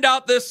 Find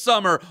out this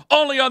summer,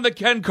 only on the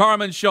Ken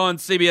Carman Show on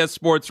CBS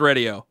Sports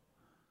Radio.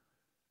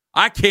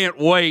 I can't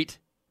wait.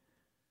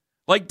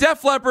 Like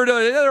Def Leppard,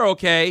 they're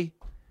okay.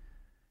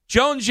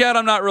 Joan Jett,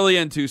 I'm not really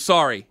into.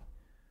 Sorry.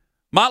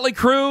 Motley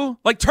Crue,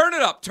 like turn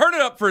it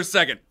up for a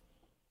second.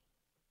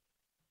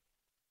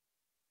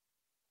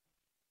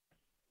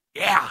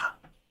 Yeah.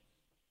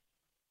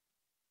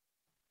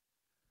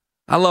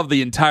 I love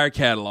the entire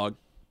catalog.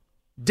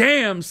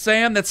 Damn,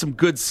 Sam, that's some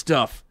good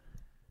stuff.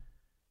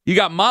 You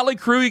got Motley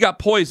Crue, you got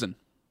Poison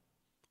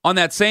on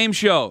that same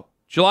show,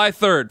 July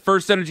 3rd,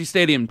 First Energy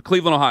Stadium,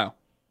 Cleveland, Ohio.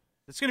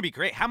 It's going to be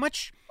great. How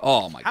much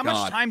God. How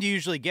much time do you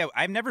usually get?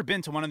 I've never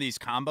been to one of these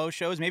combo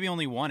shows, maybe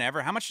only one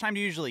ever. How much time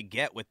do you usually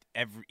get with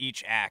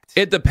each act?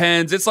 It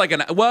depends. It's like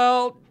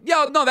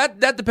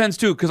that depends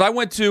too, because I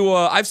went to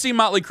I've seen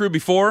Motley Crue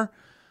before.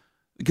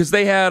 Because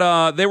they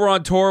were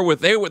on tour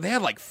with they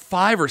had like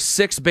 5 or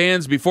 6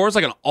 bands before. It's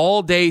like an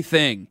all day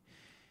thing,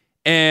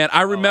 and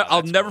I remember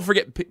I'll never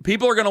forget.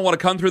 People are going to want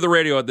to come through the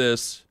radio at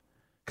this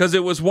because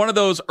it was one of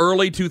those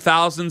early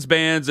 2000s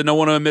bands, and no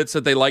one admits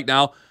that they like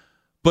now,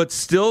 but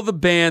still the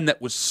band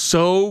that was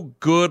so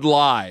good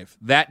live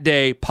that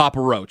day. Papa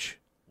Roach.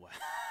 Wow.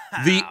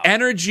 The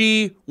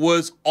energy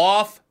was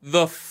off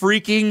the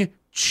freaking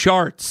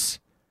charts.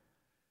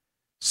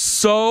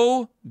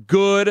 So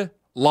good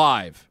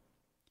live.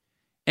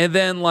 And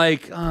then,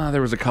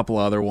 there was a couple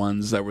other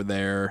ones that were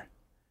there.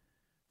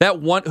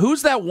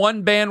 Who's that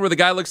one band where the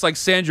guy looks like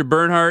Sandra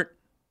Bernhardt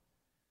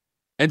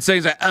and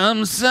sings,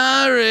 I'm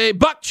sorry.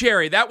 Buck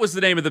Cherry, that was the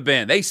name of the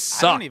band. They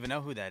sucked. I don't even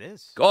know who that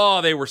is.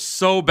 Oh, they were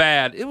so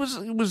bad. It was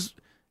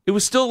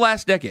still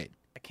last decade.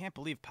 I can't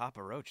believe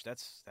Papa Roach.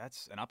 That's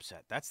an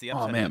upset. That's the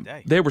upset of the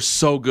day. They were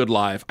so good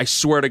live. I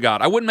swear to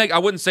God. I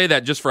wouldn't say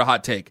that just for a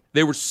hot take.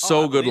 They were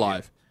so good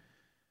live. You.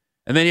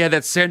 And then you had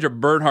that Sandra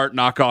Bernhardt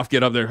knockoff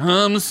get up there.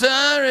 I'm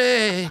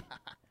sorry.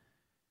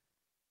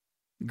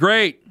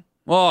 Great.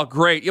 Oh,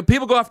 great.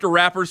 People go after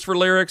rappers for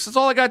lyrics. That's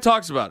all that guy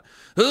talks about.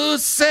 Oh,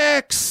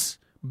 sex,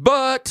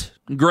 but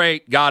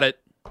great. Got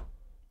it.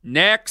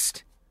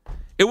 Next.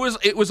 It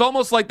was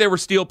almost like they were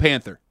Steel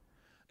Panther.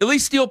 At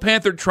least Steel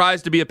Panther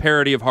tries to be a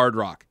parody of hard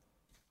rock.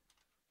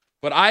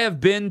 But I've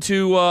been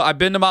to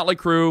Motley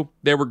Crue.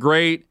 They were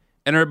great.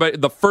 And everybody,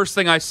 the first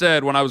thing I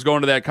said when I was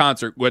going to that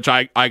concert, which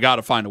I got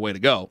to find a way to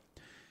go,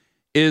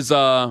 is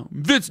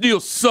Vince Neil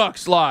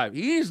sucks live.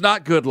 He's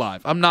not good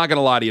live. I'm not going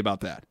to lie to you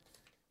about that.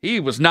 He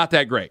was not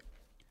that great.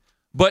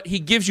 But he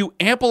gives you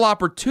ample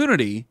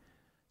opportunity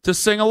to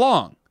sing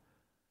along.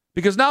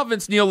 Because now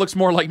Vince Neil looks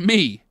more like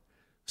me.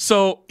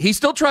 So he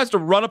still tries to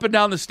run up and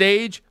down the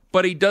stage,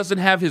 but he doesn't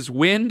have his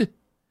wind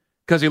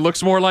because he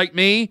looks more like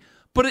me.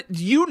 But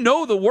you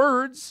know the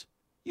words.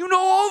 You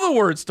know all the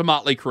words to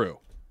Motley Crue.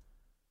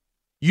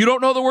 You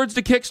don't know the words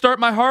to Kickstart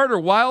My Heart or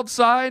Wild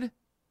Side?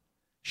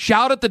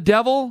 Shout at the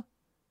Devil?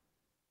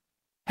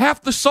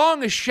 Half the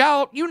song is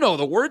shout. You know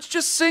the words.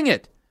 Just sing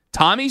it.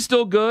 Tommy's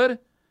still good.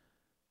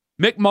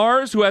 Mick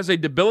Mars, who has a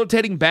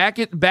debilitating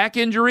back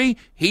injury,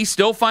 he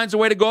still finds a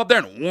way to go up there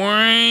and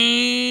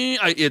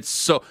it's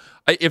so.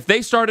 If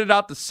they started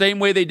out the same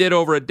way they did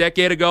over a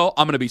decade ago,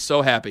 I'm going to be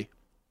so happy.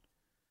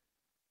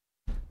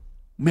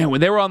 Man,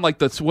 when they were on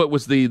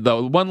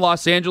the one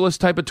Los Angeles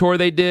type of tour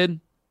they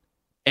did,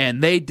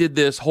 and they did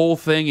this whole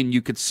thing, and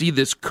you could see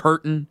this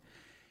curtain,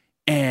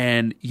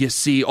 and you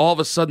see all of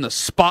a sudden the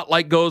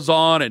spotlight goes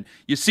on, and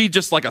you see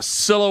just like a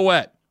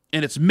silhouette,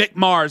 and it's Mick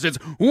Mars. It's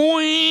and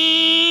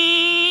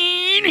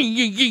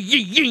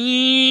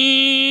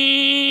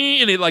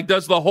it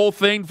does the whole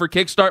thing for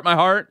Kickstart My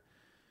Heart.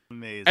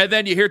 Amazing. And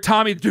then you hear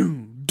Tommy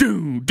do,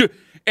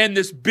 and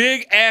this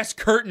big ass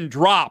curtain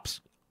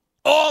drops.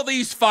 All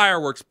these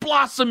fireworks,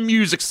 Blossom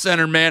Music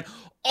Center, man.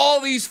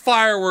 All these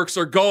fireworks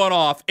are going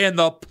off, and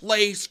the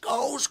place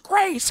goes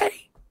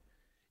crazy.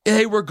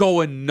 They were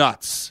going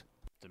nuts.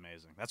 It's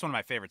amazing. That's one of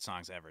my favorite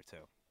songs ever, too.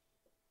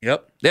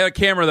 Yep. They had a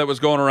camera that was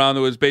going around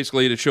that was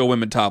basically to show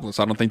women topless.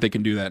 I don't think they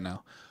can do that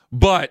now.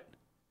 But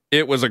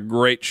it was a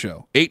great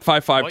show.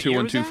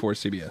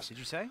 855-2124-CBS. Did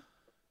you say?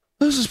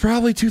 This is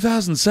probably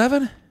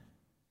 2007.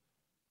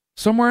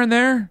 Somewhere in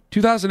there.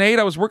 2008.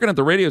 I was working at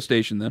the radio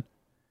station then.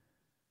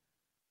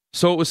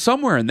 So it was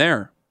somewhere in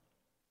there.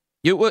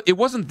 It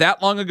wasn't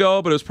that long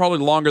ago, but it was probably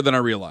longer than I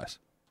realized.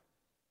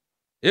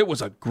 It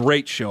was a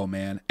great show,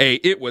 man. Hey,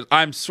 it was.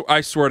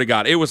 I swear to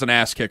God, it was an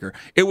ass kicker.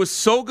 It was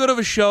so good of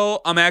a show.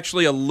 I'm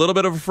actually a little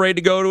bit afraid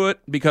to go to it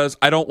because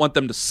I don't want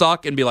them to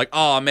suck and be like,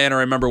 "Oh man, I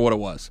remember what it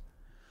was."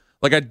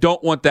 Like I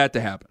don't want that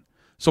to happen.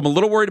 So I'm a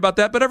little worried about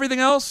that. But everything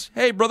else,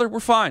 hey brother, we're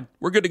fine.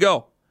 We're good to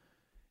go.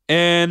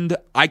 And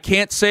I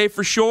can't say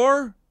for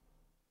sure.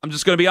 I'm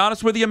just going to be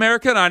honest with you,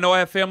 America. And I know I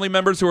have family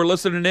members who are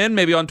listening in,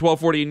 maybe on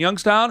 1240 in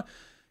Youngstown.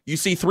 You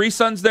see 3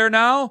 sons there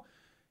now.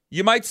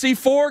 You might see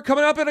 4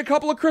 coming up in a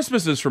couple of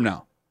Christmases from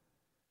now.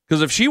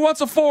 Because if she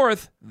wants a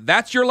 4th,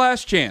 that's your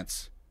last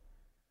chance.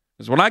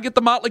 Because when I get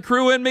the Motley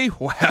Crue in me,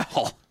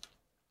 well,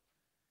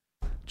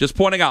 Just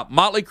pointing out,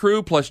 Motley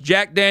Crue plus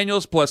Jack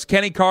Daniels plus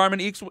Kenny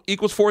Carman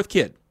equals fourth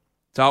kid.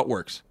 That's how it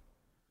works.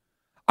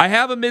 I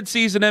have a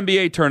midseason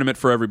NBA tournament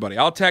for everybody.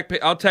 I'll text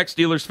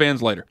Steelers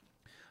fans later.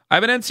 I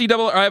have an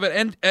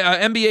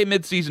NBA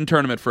midseason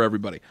tournament for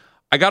everybody.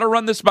 I got to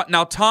run this by.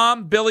 Now,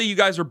 Tom, Billy, you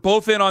guys are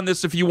both in on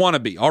this if you want to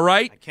be, all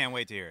right? I can't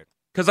wait to hear it.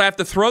 Because I have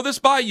to throw this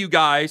by you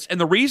guys, and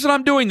the reason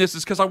I'm doing this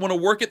is because I want to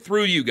work it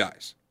through you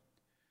guys.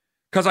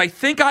 Because I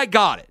think I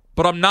got it,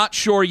 but I'm not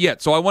sure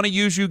yet, so I want to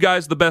use you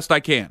guys the best I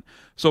can.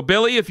 So,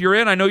 Billy, if you're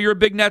in, I know you're a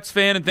big Nets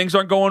fan, and things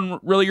aren't going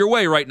really your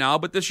way right now,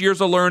 but this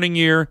year's a learning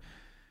year,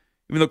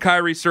 even though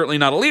Kyrie's certainly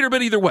not a leader,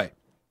 but either way.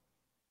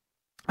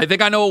 I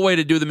think I know a way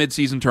to do the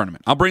midseason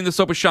tournament. I'll bring this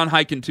up with Sean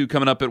Hyken, too,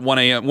 coming up at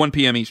 1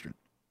 p.m. Eastern.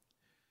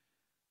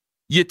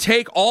 You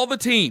take all the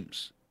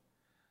teams.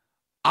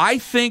 I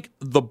think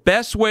the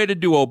best way to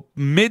do a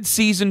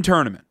midseason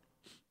tournament,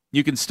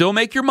 you can still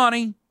make your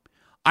money.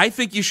 I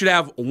think you should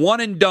have one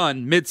and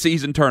done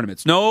midseason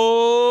tournaments.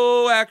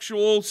 No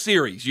actual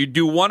series. You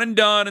do one and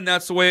done, and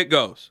that's the way it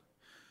goes.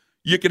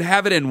 You can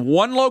have it in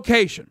one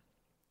location.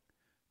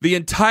 The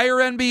entire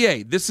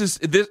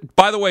NBA.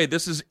 By the way,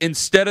 this is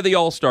instead of the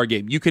All-Star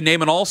game. You can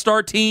name an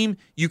All-Star team.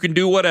 You can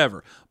do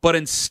whatever. But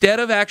instead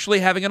of actually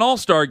having an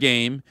All-Star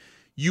game,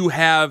 you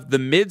have the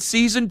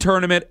midseason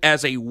tournament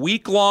as a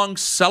week-long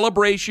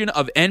celebration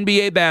of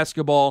NBA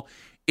basketball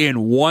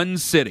in one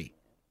city.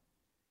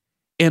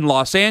 In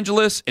Los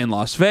Angeles, in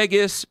Las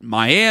Vegas,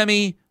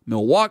 Miami,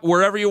 Milwaukee,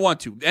 wherever you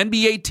want to.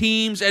 NBA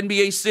teams,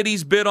 NBA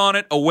cities bid on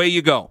it, away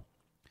you go.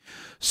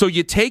 So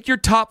you take your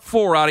top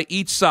 4 out of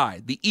each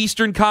side, the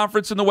Eastern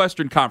Conference and the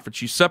Western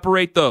Conference. You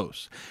separate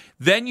those.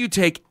 Then you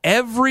take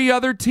every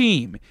other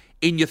team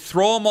and you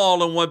throw them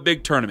all in one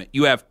big tournament.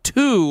 You have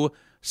 2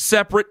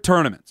 separate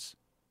tournaments.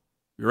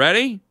 You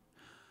ready?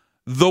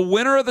 The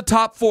winner of the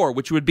top 4,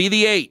 which would be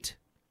the 8,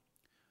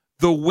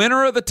 the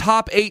winner of the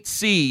top 8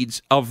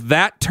 seeds of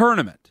that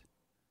tournament,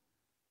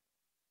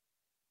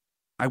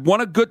 I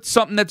want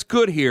something that's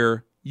good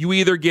here. You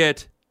either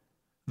get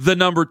the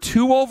number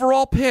 2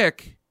 overall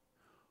pick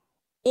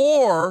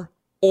or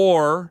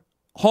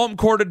home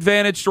court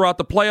advantage throughout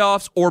the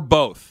playoffs, or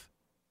both.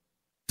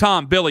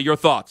 Tom, Billy, your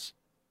thoughts?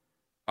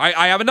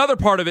 I have another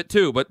part of it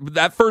too, but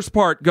that first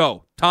part,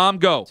 go. Tom,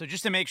 go. So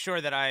just to make sure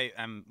that I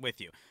am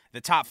with you, the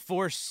top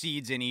 4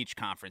 seeds in each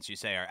conference, you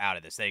say, are out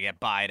of this. They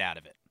get buyed out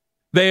of it.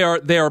 They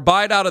are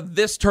buyed out of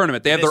this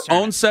tournament. They have their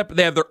own separate.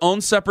 They have their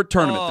own separate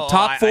tournament. The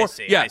top 4,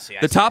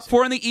 the top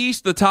 4 in the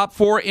East, the top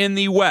 4 in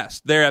the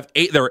West. There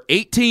are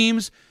 8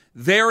 teams.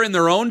 They're in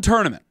their own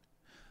tournament.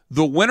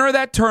 The winner of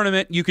that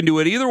tournament, you can do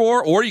it either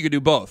or you can do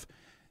both.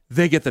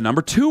 They get the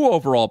number 2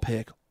 overall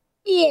pick,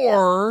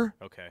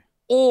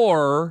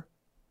 or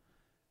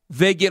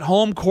they get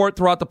home court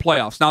throughout the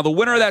playoffs. Now, the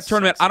winner of that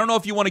tournament, I don't know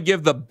if you want to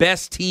give the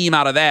best team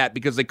out of that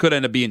because they could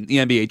end up being the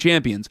NBA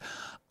champions.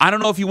 I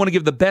don't know if you want to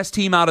give the best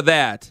team out of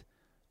that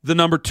the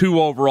number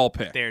 2 overall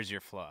pick. There's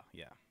your flaw,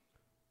 yeah.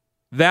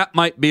 That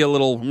might be a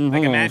little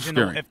like imagine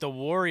scary. If the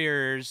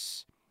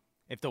Warriors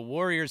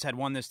had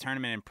won this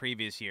tournament in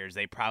previous years,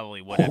 they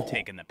probably would have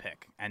taken the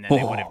pick, and then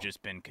they would have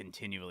just been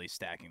continually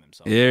stacking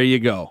themselves. There you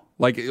go.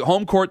 Like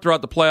home court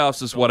throughout the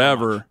playoffs is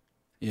whatever.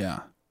 Yeah.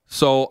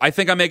 So I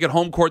think I make it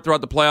home court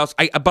throughout the playoffs.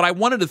 But I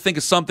wanted to think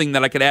of something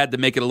that I could add to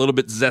make it a little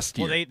bit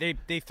zestier. Well,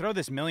 they throw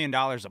this $1 million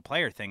a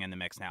player thing in the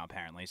mix now,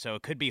 apparently. So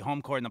it could be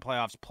home court in the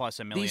playoffs plus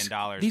 $1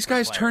 million. These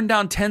guys turn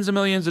down tens of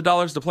millions of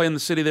dollars to play in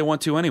the city they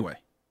want to anyway.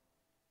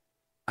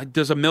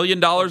 Does $1 million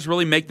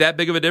really make that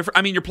big of a difference?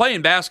 I mean, you're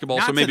playing basketball,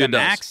 so maybe it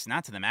does.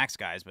 Not to the max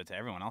guys, but to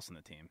everyone else on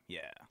the team. Yeah.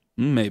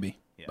 Maybe.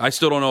 Yeah. I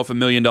still don't know if $1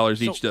 million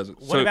each does it.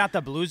 What about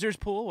the losers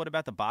pool? What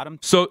about the bottom?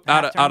 So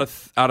out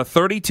of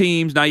 30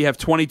 teams, now you have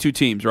 22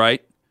 teams,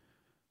 right?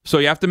 So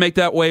you have to make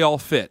that way all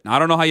fit. Now, I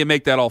don't know how you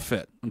make that all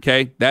fit.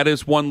 Okay, that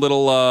is one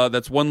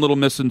little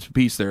missing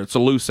piece there. It's a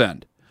loose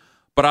end.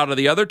 But out of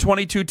the other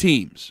 22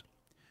 teams,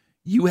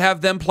 you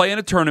have them play in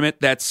a tournament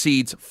that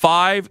seeds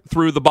 5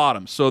 through the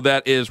bottom. So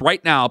that is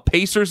right now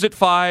Pacers at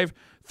 5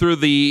 through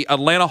the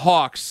Atlanta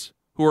Hawks,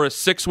 who are a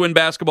 6-win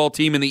basketball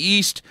team in the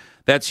East.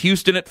 That's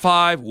Houston at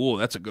 5. Ooh,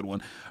 that's a good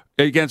one.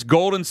 Against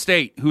Golden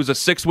State, who's a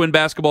 6-win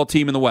basketball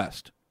team in the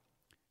West.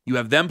 You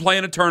have them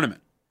playing a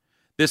tournament.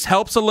 This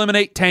helps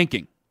eliminate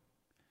tanking.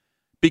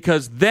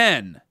 Because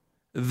then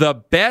the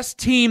best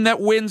team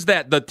that wins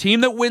the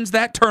team that wins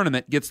that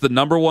tournament gets the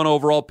number 1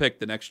 overall pick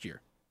the next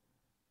year.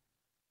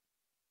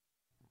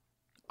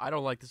 I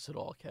don't like this at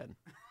all, Ken.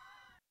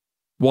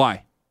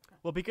 Why?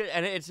 Well, because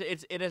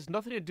it has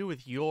nothing to do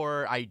with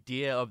your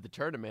idea of the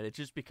tournament. It's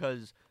just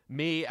because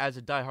me, as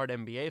a diehard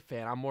NBA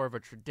fan, I'm more of a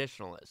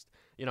traditionalist.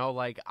 You know,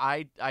 like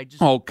I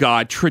just. Oh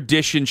God,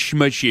 tradition,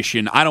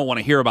 schmagician. I don't want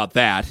to hear about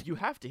that. You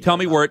have to tell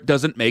me where it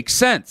doesn't make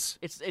sense.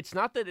 It's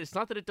not that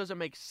it doesn't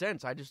make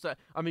sense. I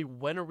mean,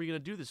 when are we going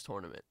to do this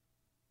tournament?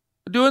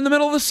 Do it in the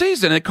middle of the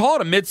season and call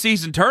it a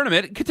mid-season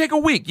tournament. It could take a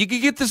week. You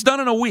could get this done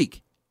in a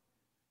week.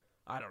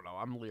 I don't know.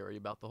 I'm leery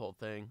about the whole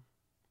thing.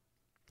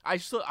 I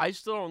still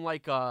don't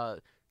like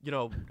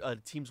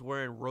teams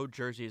wearing road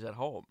jerseys at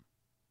home.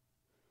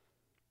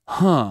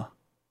 Huh.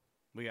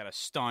 We got a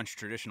staunch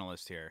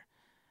traditionalist here.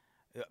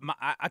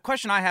 A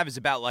question I have is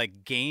about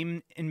like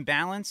game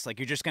imbalance. Like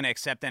you're just going to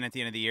accept then at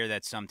the end of the year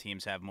that some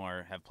teams have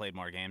played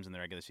more games in the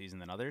regular season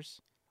than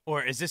others?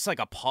 Or is this like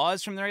a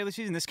pause from the regular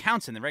season? This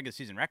counts in the regular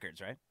season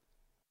records, right?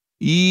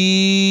 Yeah.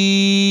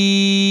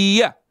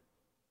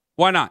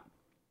 Why not?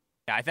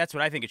 Yeah, that's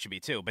what I think it should be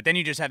too. But then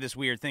you just have this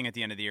weird thing at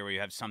the end of the year where you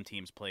have some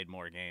teams played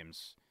more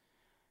games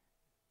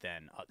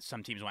than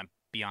some teams went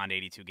beyond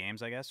 82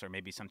 games, I guess, or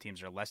maybe some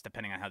teams are less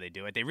depending on how they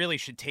do it. They really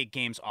should take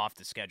games off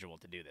the schedule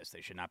to do this.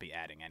 They should not be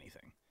adding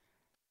anything.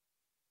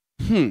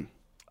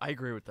 I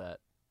agree with that.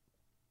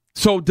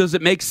 So does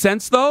it make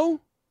sense,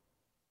 though?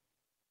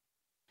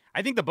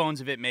 I think the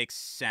bones of it makes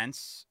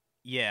sense.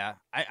 Yeah.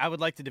 I would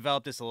like to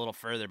develop this a little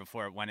further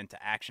before it went into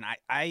action.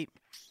 I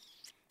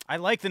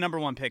like the number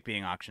one pick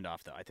being auctioned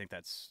off, though. I think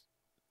that's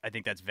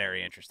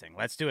very interesting.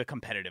 Let's do it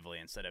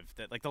competitively instead of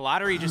the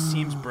lottery just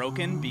seems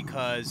broken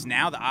because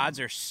now the odds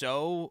are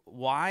so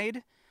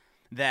wide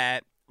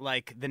that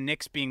like the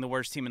Knicks being the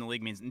worst team in the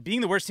league means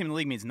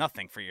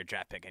nothing for your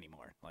draft pick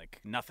anymore.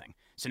 Like nothing.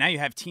 So now you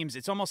have teams.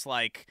 It's almost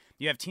like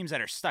you have teams that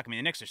are stuck. I mean,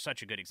 the Knicks are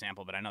such a good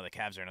example, but I know the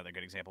Cavs are another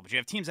good example. But you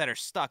have teams that are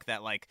stuck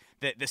that like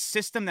the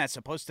system that's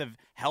supposed to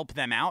help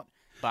them out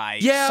by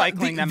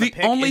cycling them a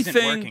pick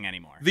isn't working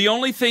anymore. The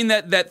only thing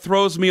that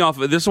throws me off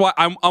of this is why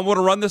I want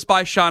to run this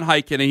by Sean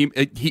Highkin,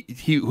 and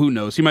he who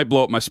knows, he might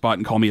blow up my spot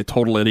and call me a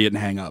total idiot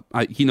and hang up.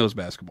 He knows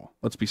basketball.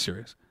 Let's be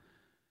serious.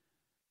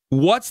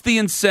 What's the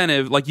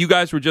incentive? Like you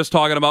guys were just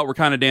talking about, we're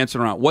kind of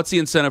dancing around. What's the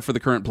incentive for the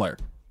current player?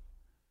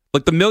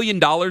 Like the $1 million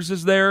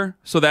is there,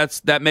 so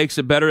that makes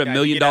it better. $1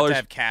 million. You'd have to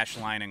have cash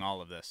lining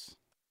all of this.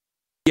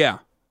 Yeah.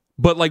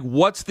 But like,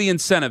 what's the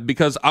incentive?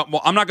 Because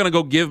I'm not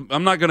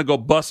gonna go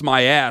bust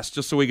my ass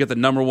just so we get the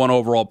number one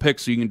overall pick,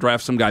 so you can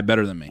draft some guy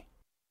better than me.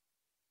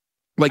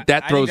 Like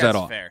that throws that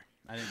off. Fair.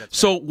 I think that's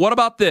so fair. What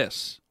about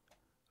this?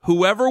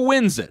 Whoever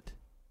wins that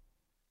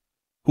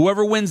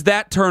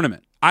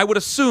tournament, I would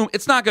assume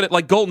it's not gonna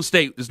like Golden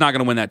State is not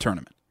gonna win that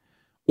tournament.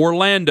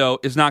 Orlando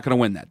is not gonna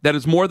win that. That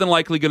is more than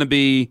likely gonna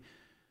be.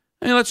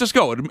 Let's just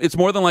go. It's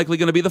more than likely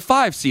gonna be the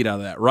 5 seed out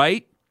of that,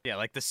 right? Yeah,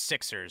 like the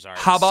Sixers are.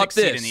 How about 6th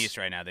this? seed in the East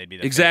right now, they'd be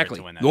the favorite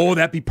to win that. Oh,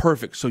 that'd be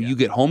perfect. So you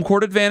get home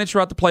court advantage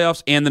throughout the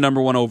playoffs and the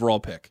number one overall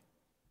pick.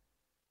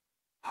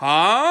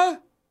 Huh?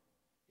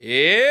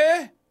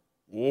 Yeah.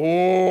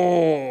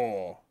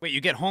 Whoa. Wait, you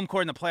get home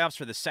court in the playoffs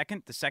for the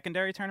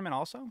secondary tournament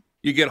also?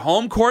 You get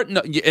home court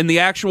in the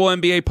actual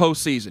NBA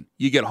postseason.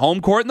 You get home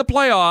court in the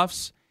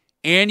playoffs,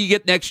 and you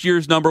get next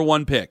year's number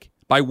one pick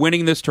by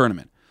winning this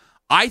tournament.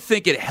 I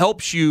think it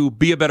helps you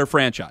be a better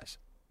franchise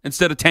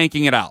instead of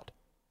tanking it out.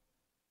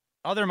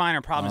 Other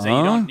minor problems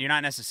that you're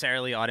not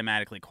necessarily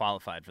automatically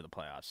qualified for the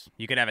playoffs.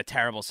 You could have a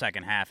terrible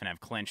second half and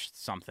have clinched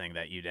something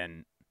that you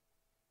then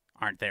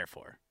aren't there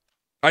for.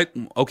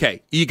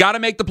 Okay, you got to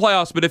make the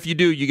playoffs, but if you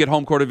do, you get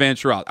home court advantage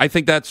throughout. I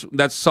think that's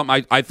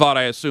something I thought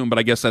I assumed, but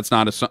I guess that's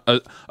not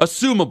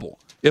assumable,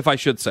 if I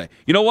should say.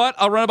 You know what?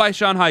 I'll run it by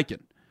Sean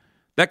Highkin.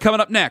 That coming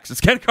up next. It's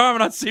Ken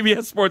Carman on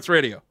CBS Sports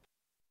Radio.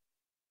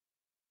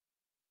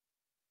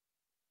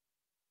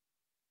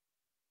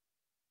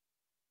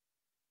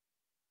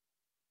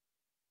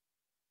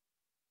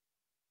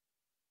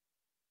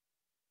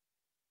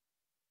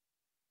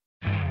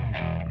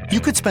 You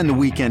could spend the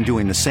weekend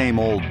doing the same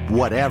old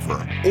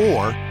whatever,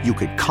 or you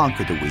could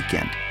conquer the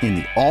weekend in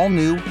the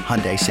all-new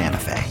Hyundai Santa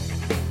Fe.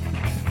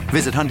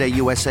 Visit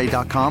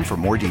HyundaiUSA.com for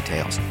more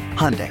details.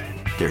 Hyundai,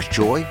 there's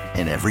joy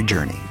in every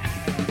journey.